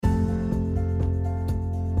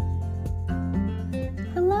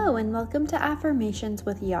Hello and welcome to Affirmations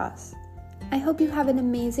with Yas. I hope you have an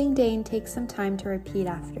amazing day and take some time to repeat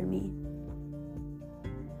after me.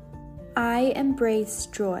 I embrace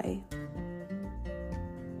joy.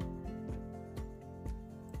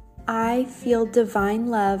 I feel divine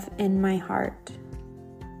love in my heart.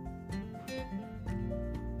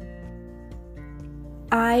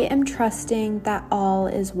 I am trusting that all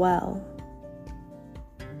is well.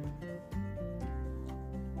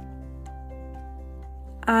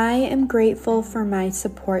 I am grateful for my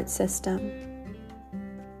support system.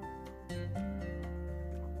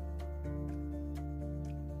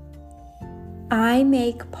 I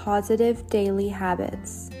make positive daily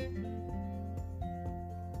habits.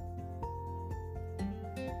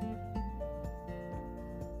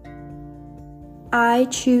 I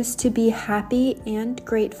choose to be happy and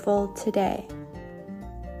grateful today.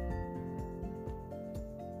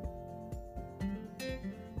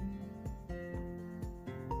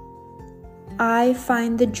 I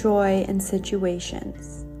find the joy in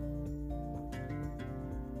situations.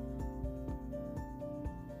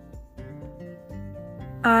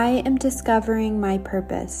 I am discovering my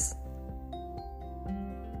purpose.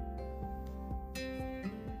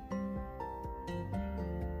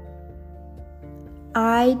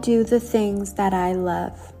 I do the things that I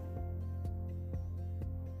love.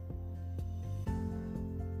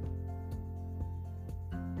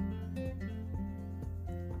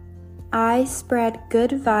 I spread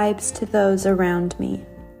good vibes to those around me.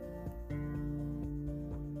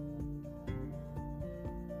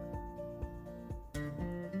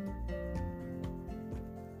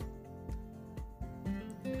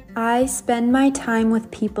 I spend my time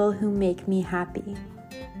with people who make me happy.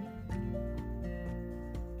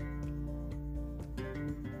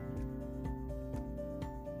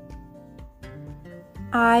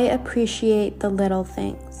 I appreciate the little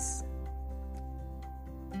things.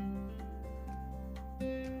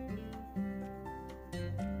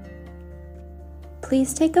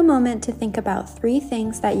 Please take a moment to think about 3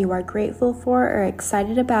 things that you are grateful for or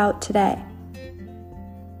excited about today.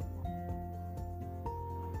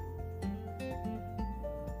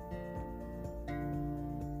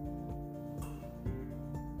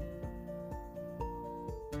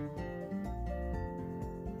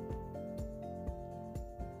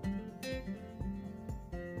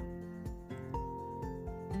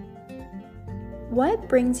 What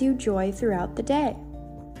brings you joy throughout the day?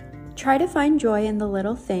 Try to find joy in the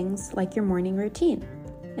little things like your morning routine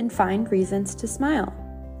and find reasons to smile.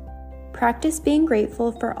 Practice being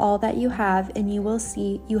grateful for all that you have and you will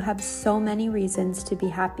see you have so many reasons to be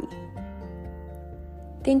happy.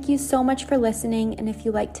 Thank you so much for listening, and if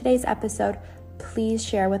you liked today's episode, please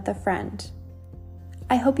share with a friend.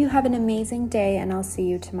 I hope you have an amazing day and I'll see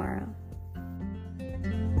you tomorrow.